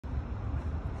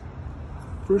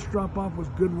First drop off was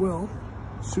Goodwill,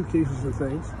 suitcases and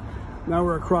things. Now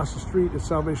we're across the street at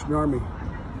Salvation Army.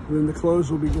 And then the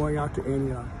clothes will be going out to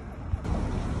Antioch.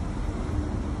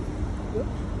 Yep.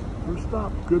 First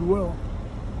stop, Goodwill.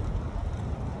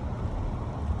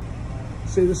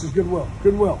 Say this is Goodwill.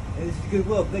 Goodwill. Hey, this is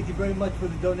Goodwill. Thank you very much for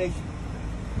the donation.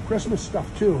 Christmas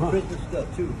stuff too, huh? Christmas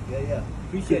stuff too. Yeah.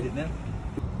 Appreciate it, man.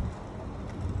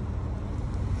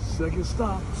 Second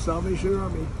stop, Salvation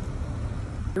Army.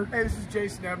 Hey, this is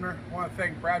Jason Ebner. I want to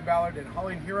thank Brad Ballard and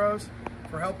Hauling Heroes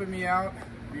for helping me out.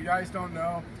 If you guys don't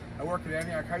know, I work at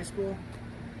Antioch High School,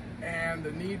 and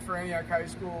the need for Antioch High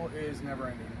School is never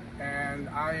ending. And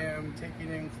I am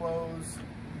taking in clothes,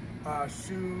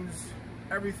 shoes,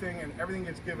 everything, and everything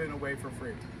gets given away for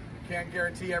free. Can't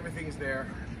guarantee everything's there.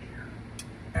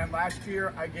 And last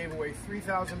year I gave away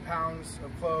 3,000 pounds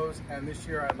of clothes, and this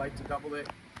year I'd like to double it.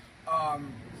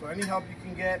 So any help you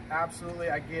can get, absolutely.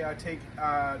 I take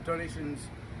donations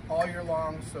all year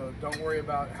long, so don't worry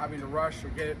about having to rush or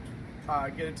get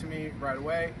it to me right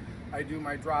away. I do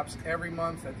my drops every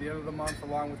month at the end of the month,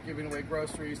 along with giving away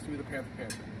groceries through the Panther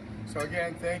Pantry. So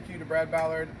again, thank you to Brad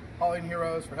Ballard, Hauling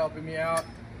Heroes, for helping me out,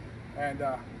 and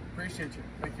appreciate you.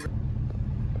 Thank you.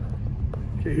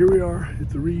 Okay, here we are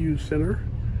at the reuse center.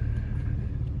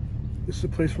 This is a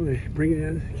place where they bring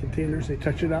in containers, they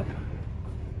touch it up,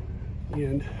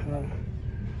 and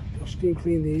they'll steam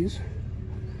clean these,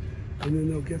 and then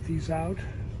they'll get these out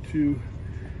to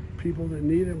people that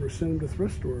need them or send them to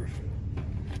thrift stores.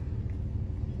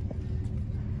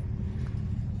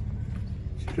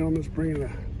 This gentleman's bringing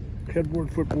a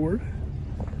headboard, footboard.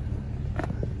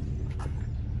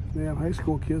 They have high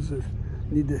school kids that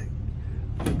need to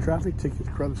get traffic ticket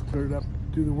credits cleared up,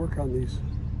 do the work on these.